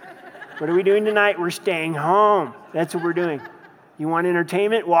anywhere. What are we doing tonight? We're staying home. That's what we're doing. You want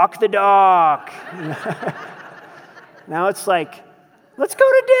entertainment? Walk the dog. Now it's like, let's go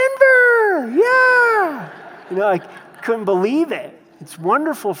to Denver. Yeah. I couldn't believe it. It's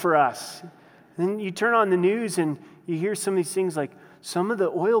wonderful for us. And then you turn on the news and you hear some of these things like, some of the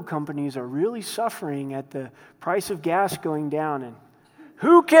oil companies are really suffering at the price of gas going down. And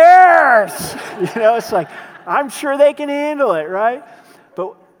who cares? It's like, I'm sure they can handle it, right?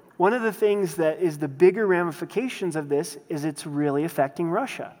 But one of the things that is the bigger ramifications of this is it's really affecting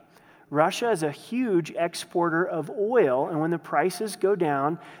Russia. Russia is a huge exporter of oil, and when the prices go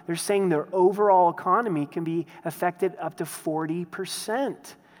down, they're saying their overall economy can be affected up to 40%.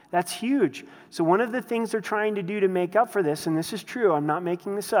 That's huge. So one of the things they're trying to do to make up for this, and this is true, I'm not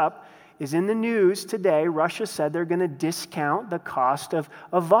making this up, is in the news today, Russia said they're going to discount the cost of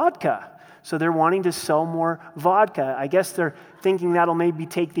vodka. So they're wanting to sell more vodka. I guess they're thinking that'll maybe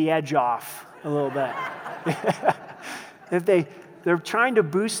take the edge off a little bit. They're trying to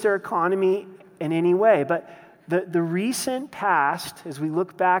boost their economy in any way. But the recent past, as we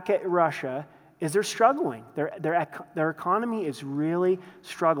look back at Russia, is they're struggling. Their economy is really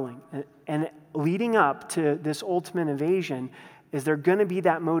struggling. And leading up to this ultimate invasion is there going to be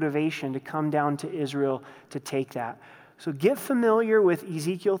that motivation to come down to Israel to take that. So get familiar with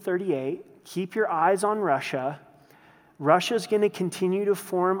Ezekiel 38. Keep your eyes on Russia. Russia's going to continue to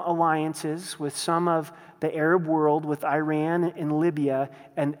form alliances with some of the Arab world, with Iran and Libya.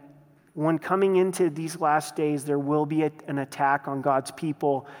 And when coming into these last days, there will be an attack on God's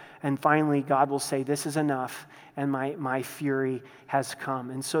people. And finally, God will say, this is enough, and my fury has come.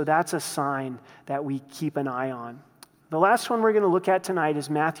 And so that's a sign that we keep an eye on. The last one we're going to look at tonight is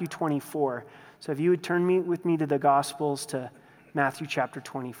Matthew 24. So if you would turn with me to the Gospels, to Matthew chapter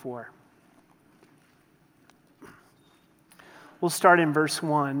 24. We'll start in verse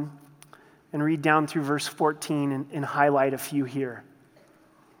 1 and read down through verse 14 and highlight a few here.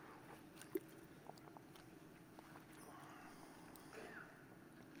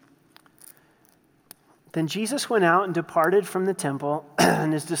 Then Jesus went out and departed from the temple,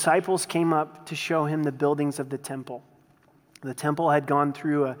 and his disciples came up to show him the buildings of the temple. The temple had gone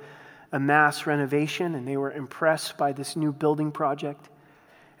through a mass renovation, and they were impressed by this new building project.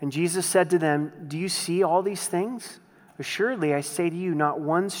 And Jesus said to them, "Do you see all these things? Assuredly, I say to you, not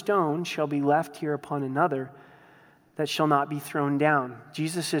one stone shall be left here upon another that shall not be thrown down."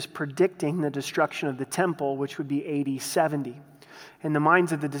 Jesus is predicting the destruction of the temple, which would be AD 70. In the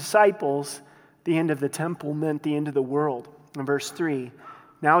minds of the disciples, the end of the temple meant the end of the world. In verse 3,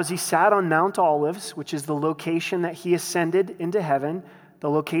 now as he sat on Mount Olives, which is the location that he ascended into heaven, the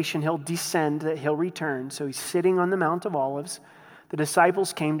location he'll descend, that he'll return. So he's sitting on the Mount of Olives. The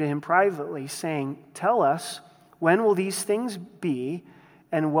disciples came to him privately, saying, "Tell us, when will these things be,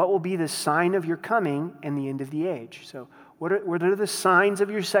 and what will be the sign of your coming and the end of the age?" So what are the signs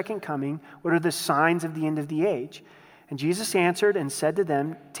of your second coming? What are the signs of the end of the age? And Jesus answered and said to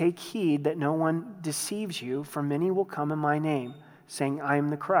them, "Take heed that no one deceives you, for many will come in my name, saying, 'I am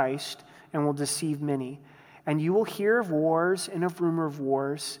the Christ,' and will deceive many. And you will hear of wars and of rumor of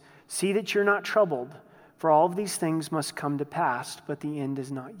wars. See that you're not troubled, for all of these things must come to pass, but the end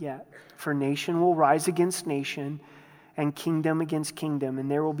is not yet. For nation will rise against nation, and kingdom against kingdom,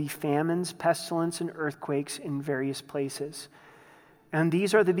 and there will be famines, pestilence, and earthquakes in various places. And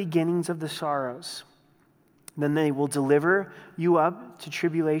these are the beginnings of the sorrows. Then they will deliver you up to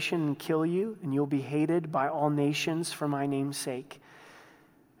tribulation and kill you, and you'll be hated by all nations for my name's sake.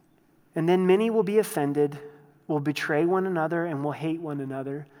 And then many will be offended, will betray one another, and will hate one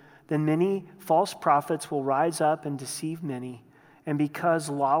another. Then many false prophets will rise up and deceive many, and because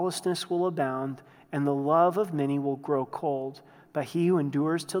lawlessness will abound, and the love of many will grow cold, but he who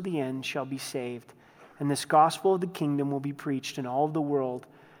endures till the end shall be saved. And this gospel of the kingdom will be preached in all of the world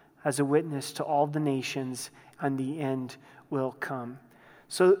as a witness to all the nations, and the end will come.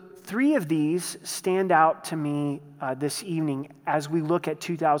 So 3 of these stand out to me this evening as we look at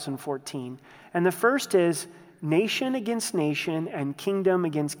 2014. And the first is nation against nation and kingdom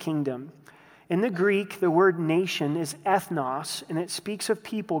against kingdom. In the Greek, the word nation is ethnos, and it speaks of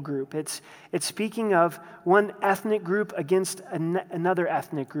people group. It's speaking of one ethnic group against another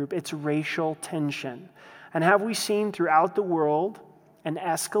ethnic group. It's racial tension. And have we seen throughout the world an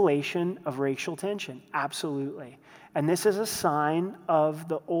escalation of racial tension? Absolutely. And this is a sign of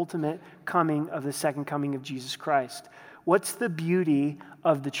the ultimate coming of the second coming of Jesus Christ. What's the beauty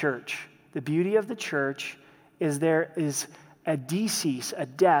of the church? The beauty of the church is there is a decease, a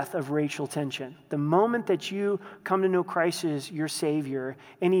death of racial tension. The moment that you come to know Christ as your Savior,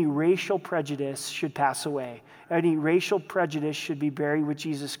 any racial prejudice should pass away. Any racial prejudice should be buried with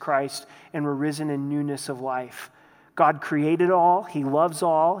Jesus Christ, and we're risen in newness of life. God created all, He loves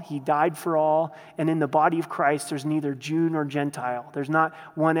all, He died for all, and in the body of Christ, there's neither Jew nor Gentile. There's not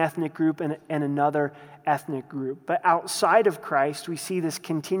one ethnic group and another ethnic group. But outside of Christ, we see this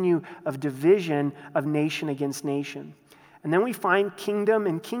continue of division of nation against nation. And then we find kingdom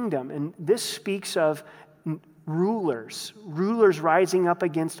and kingdom, and this speaks of rulers rising up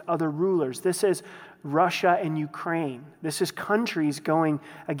against other rulers. This is Russia and Ukraine. This is countries going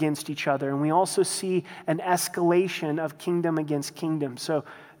against each other. And we also see an escalation of kingdom against kingdom. So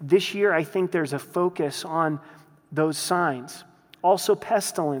this year, I think there's a focus on those signs. Also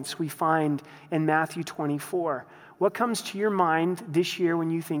pestilence we find in Matthew 24. What comes to your mind this year when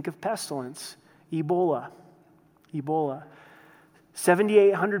you think of pestilence? Ebola.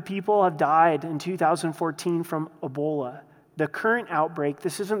 7,800 people have died in 2014 from Ebola. The current outbreak,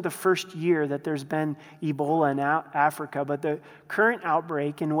 this isn't the first year that there's been Ebola in Africa, but the current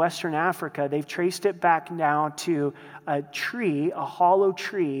outbreak in Western Africa, they've traced it back now to a tree, a hollow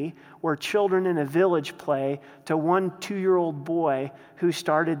tree, where children in a village play to one 2-year-old boy who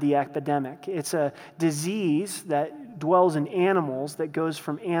started the epidemic. It's a disease that dwells in animals, that goes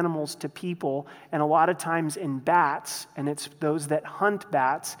from animals to people, and a lot of times in bats, and it's those that hunt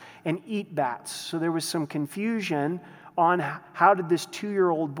bats and eat bats. So there was some confusion on how did this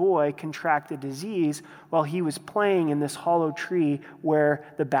 2-year-old boy contract the disease while he was playing in this hollow tree where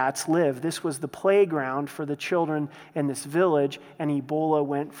the bats live. This was the playground for the children in this village, and Ebola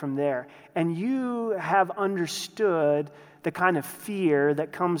went from there. And you have understood the kind of fear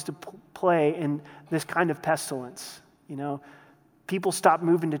that comes to play in this kind of pestilence. You know, people stopped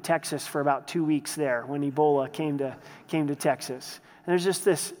moving to Texas for about 2 weeks there when Ebola came to Texas. And there's just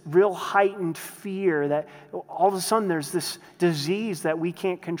this real heightened fear that all of a sudden there's this disease that we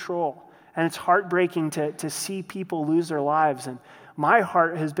can't control. And it's heartbreaking to see people lose their lives. And my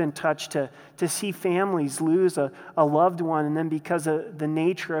heart has been touched to see families lose a loved one, and then because of the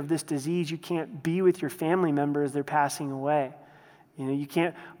nature of this disease, you can't be with your family member as they're passing away. You know, you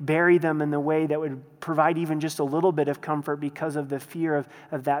can't bury them in the way that would provide even just a little bit of comfort because of the fear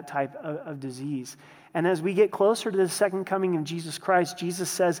of that type of disease. And as we get closer to the second coming of Jesus Christ, Jesus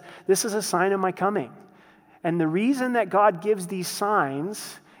says, this is a sign of my coming. And the reason that God gives these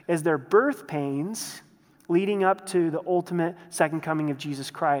signs is their birth pains leading up to the ultimate second coming of Jesus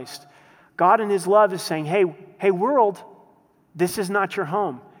Christ. God in His love is saying, hey world, this is not your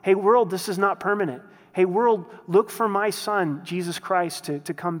home. Hey world, this is not permanent. Hey world, look for my Son, Jesus Christ,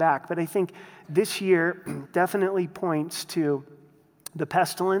 to come back. But I think this year definitely points to the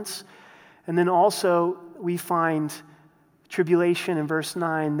pestilence. And then also we find tribulation in verse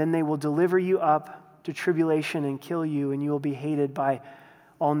 9. Then they will deliver you up to tribulation and kill you, and you will be hated by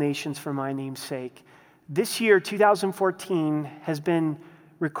all nations for my name's sake. This year, 2014, has been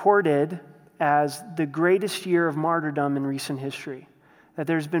recorded as the greatest year of martyrdom in recent history. That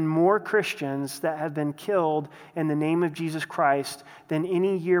there's been more Christians that have been killed in the name of Jesus Christ than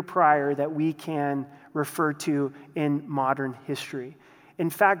any year prior that we can refer to in modern history. In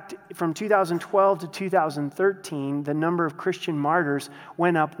fact, from 2012 to 2013, the number of Christian martyrs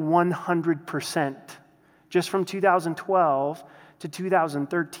went up 100%. Just from 2012 to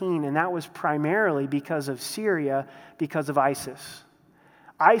 2013, and that was primarily because of Syria, because of ISIS.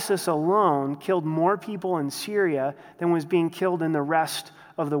 ISIS alone killed more people in Syria than was being killed in the rest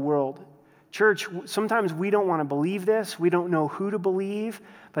of the world. Church, sometimes we don't want to believe this. We don't know who to believe,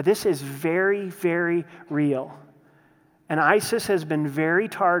 but this is very, very real. And ISIS has been very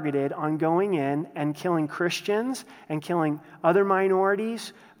targeted on going in and killing Christians and killing other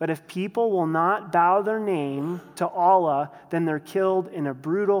minorities. But if people will not bow their name to Allah, then they're killed in a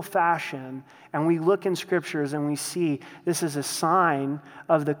brutal fashion. And we look in scriptures and we see this is a sign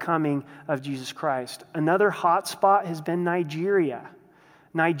of the coming of Jesus Christ. Another hot spot has been Nigeria.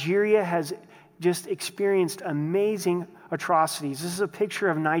 Nigeria has just experienced amazing atrocities. This is a picture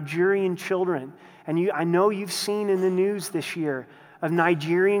of Nigerian children. And I know you've seen in the news this year of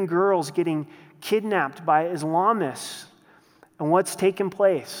Nigerian girls getting kidnapped by Islamists. And what's taken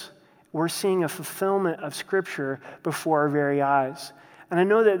place? We're seeing a fulfillment of Scripture before our very eyes. And I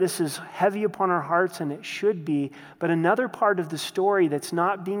know that this is heavy upon our hearts, and it should be, but another part of the story that's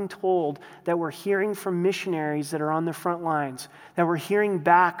not being told, that we're hearing from missionaries that are on the front lines, that we're hearing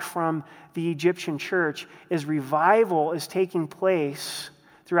back from the Egyptian church, is revival is taking place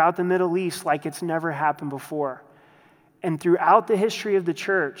throughout the Middle East like it's never happened before. And throughout the history of the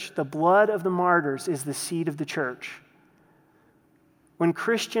church, the blood of the martyrs is the seed of the church. When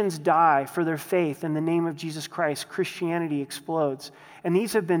Christians die for their faith in the name of Jesus Christ, Christianity explodes. And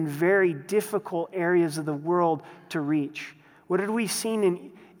these have been very difficult areas of the world to reach. What have we seen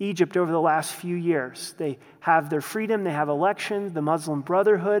in Egypt over the last few years? They have their freedom, they have elections, the Muslim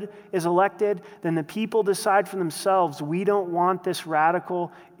Brotherhood is elected, then the people decide for themselves, we don't want this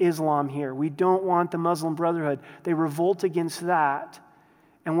radical Islam here. We don't want the Muslim Brotherhood. They revolt against that.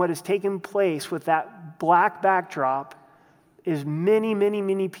 And what has taken place with that black backdrop is many, many,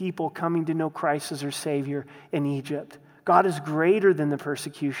 many people coming to know Christ as their Savior in Egypt. God is greater than the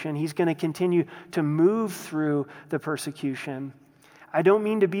persecution. He's going to continue to move through the persecution. I don't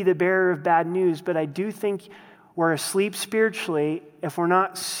mean to be the bearer of bad news, but I do think we're asleep spiritually if we're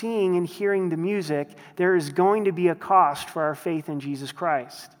not seeing and hearing the music. There is going to be a cost for our faith in Jesus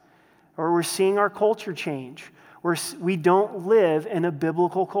Christ. Or we're seeing our culture change. We don't live in a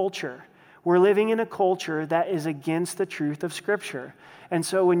biblical culture. We're living in a culture that is against the truth of Scripture. And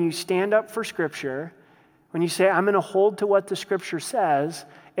so when you stand up for Scripture, when you say, I'm going to hold to what the Scripture says,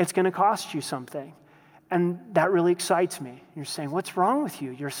 it's going to cost you something. And that really excites me. You're saying, what's wrong with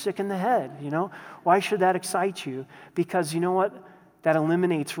you? You're sick in the head, Why should that excite you? Because you know what? That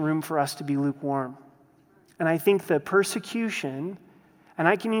eliminates room for us to be lukewarm. And I think the persecution, and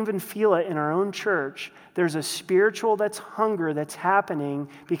I can even feel it in our own church, there's a spiritual hunger that's happening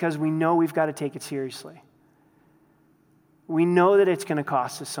because we know we've got to take it seriously. We know that it's going to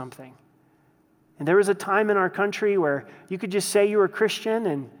cost us something. And there was a time in our country where you could just say you were a Christian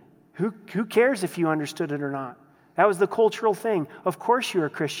and who cares if you understood it or not? That was the cultural thing. Of course you're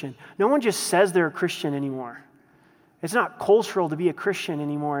a Christian. No one just says they're a Christian anymore. It's not cultural to be a Christian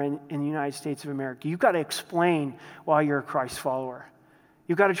anymore in the United States of America. You've got to explain why you're a Christ follower.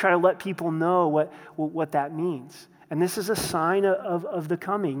 You've got to try to let people know what that means. And this is a sign of the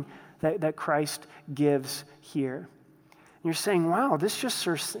coming that Christ gives here. And you're saying, wow, this just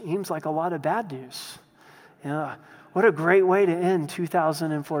sort of seems like a lot of bad news. Yeah. What a great way to end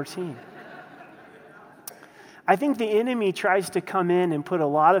 2014. I think the enemy tries to come in and put a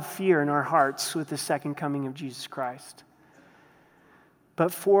lot of fear in our hearts with the second coming of Jesus Christ.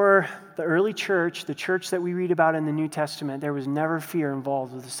 But for the early church, the church that we read about in the New Testament, there was never fear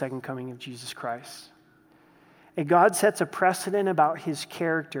involved with the second coming of Jesus Christ. And God sets a precedent about his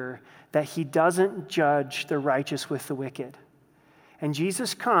character that he doesn't judge the righteous with the wicked. And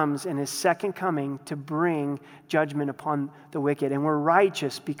Jesus comes in his second coming to bring judgment upon the wicked. And we're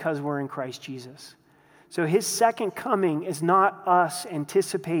righteous because we're in Christ Jesus. So his second coming is not us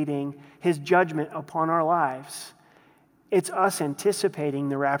anticipating his judgment upon our lives. It's us anticipating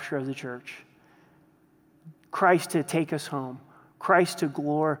the rapture of the church. Christ to take us home. Christ to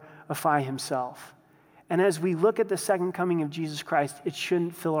glorify himself. And as we look at the second coming of Jesus Christ, it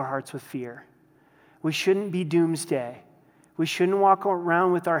shouldn't fill our hearts with fear. We shouldn't be doomsday. We shouldn't walk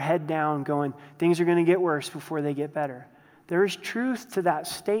around with our head down going, things are going to get worse before they get better. There is truth to that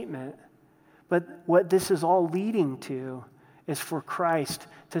statement, but what this is all leading to is for Christ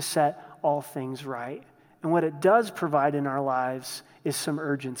to set all things right. And what it does provide in our lives is some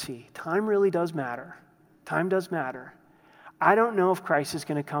urgency. Time really does matter. Time does matter. I don't know if Christ is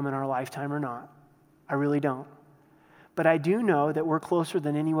going to come in our lifetime or not. I really don't. But I do know that we're closer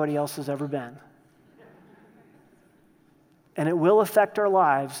than anybody else has ever been. And it will affect our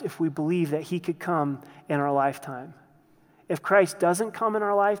lives if we believe that he could come in our lifetime. If Christ doesn't come in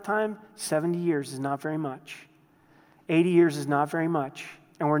our lifetime, 70 years is not very much. 80 years is not very much.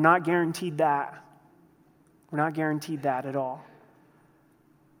 And we're not guaranteed that. We're not guaranteed that at all.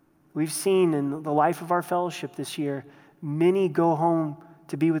 We've seen in the life of our fellowship this year, many go home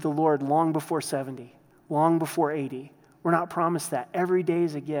to be with the Lord long before 70, long before 80, We're not promised that. Every day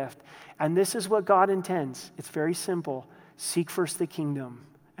is a gift. And this is what God intends. It's very simple. Seek first the kingdom,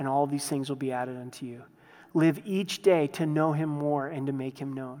 and all these things will be added unto you. Live each day to know him more and to make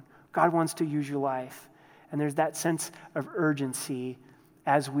him known. God wants to use your life. And there's that sense of urgency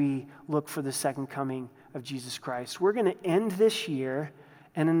as we look for the second coming of Jesus Christ. We're going to end this year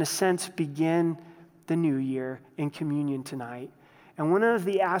and, in a sense, begin the new year in communion tonight. And one of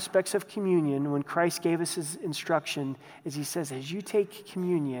the aspects of communion, when Christ gave us his instruction, is he says, as you take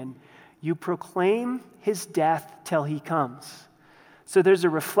communion, you proclaim his death till he comes. So there's a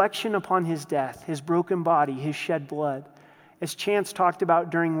reflection upon his death, his broken body, his shed blood. As Chance talked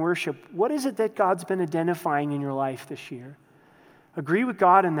about during worship, what is it that God's been identifying in your life this year? Agree with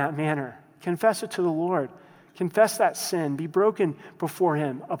God in that manner. Confess it to the Lord. Confess that sin. Be broken before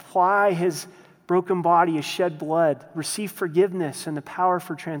him. Apply his broken body, his shed blood. Receive forgiveness and the power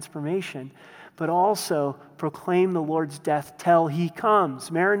for transformation. But also proclaim the Lord's death till he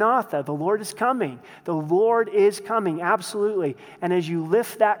comes. Maranatha, the Lord is coming. The Lord is coming, absolutely. And as you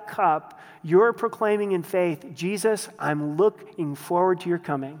lift that cup, you're proclaiming in faith, Jesus, I'm looking forward to your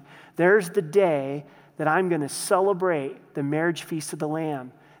coming. There's the day that I'm going to celebrate the marriage feast of the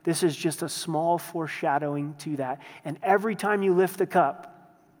Lamb. This is just a small foreshadowing to that. And every time you lift the cup,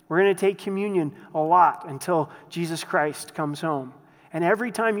 we're going to take communion a lot until Jesus Christ comes home. And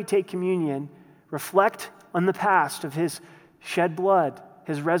every time you take communion, reflect on the past of his shed blood,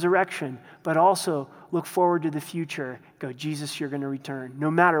 his resurrection, but also look forward to the future. Go, Jesus, you're going to return. No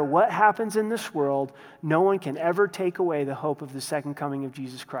matter what happens in this world, no one can ever take away the hope of the second coming of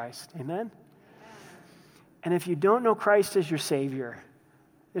Jesus Christ. Amen? And if you don't know Christ as your Savior,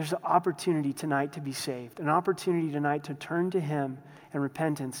 there's an opportunity tonight to be saved, an opportunity tonight to turn to him in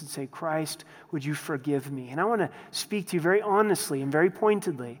repentance and say, Christ, would you forgive me? And I want to speak to you very honestly and very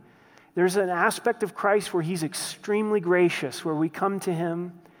pointedly. There's an aspect of Christ where he's extremely gracious, where we come to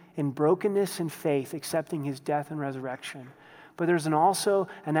him in brokenness and faith, accepting his death and resurrection. But there's also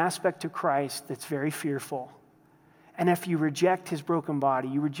an aspect to Christ that's very fearful. And if you reject his broken body,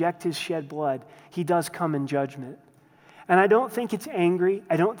 you reject his shed blood, he does come in judgment. And I don't think it's angry.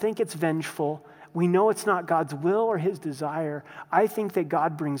 I don't think it's vengeful. We know it's not God's will or his desire. I think that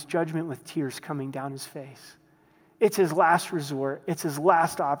God brings judgment with tears coming down his face. It's his last resort. It's his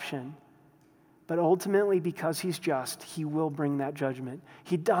last option. But ultimately, because he's just, he will bring that judgment.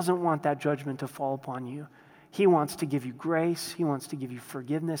 He doesn't want that judgment to fall upon you. He wants to give you grace. He wants to give you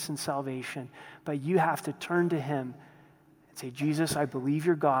forgiveness and salvation. But you have to turn to him and say, Jesus, I believe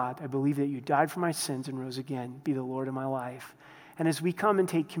you're God. I believe that you died for my sins and rose again. Be the Lord of my life. And as we come and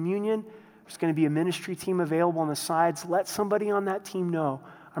take communion, there's going to be a ministry team available on the sides. Let somebody on that team know,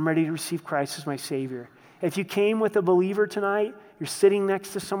 I'm ready to receive Christ as my Savior. If you came with a believer tonight, you're sitting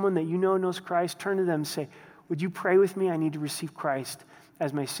next to someone that you know knows Christ, turn to them and say, would you pray with me? I need to receive Christ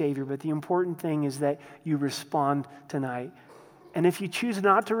as my Savior. But the important thing is that you respond tonight. And if you choose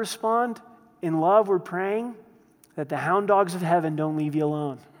not to respond, in love, we're praying that the hound dogs of heaven don't leave you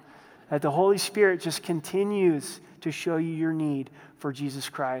alone. That the Holy Spirit just continues to show you your need for Jesus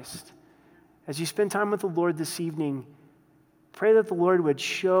Christ. As you spend time with the Lord this evening, pray that the Lord would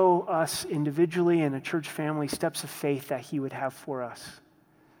show us individually and a church family steps of faith that he would have for us.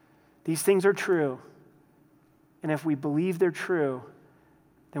 These things are true. And if we believe they're true,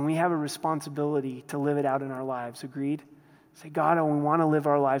 then we have a responsibility to live it out in our lives. Agreed? Say, God, we want to live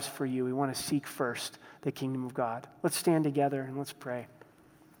our lives for you. We want to seek first the kingdom of God. Let's stand together and let's pray.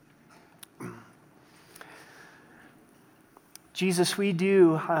 Jesus, we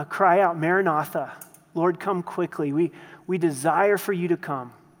do cry out, Maranatha. Lord, come quickly. We desire for you to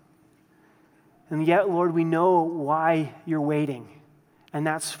come. And yet, Lord, we know why you're waiting. And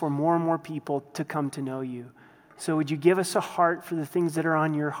that's for more and more people to come to know you. So would you give us a heart for the things that are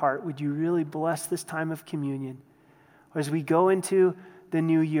on your heart? Would you really bless this time of communion? As we go into the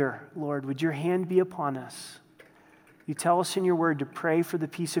new year, Lord, would your hand be upon us? You tell us in your word to pray for the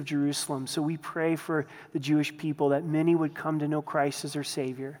peace of Jerusalem. So we pray for the Jewish people that many would come to know Christ as their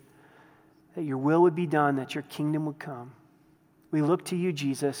Savior, that your will would be done, that your kingdom would come. We look to you,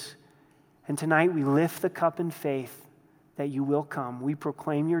 Jesus, and tonight we lift the cup in faith that you will come. We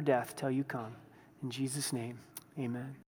proclaim your death till you come. In Jesus' name, amen.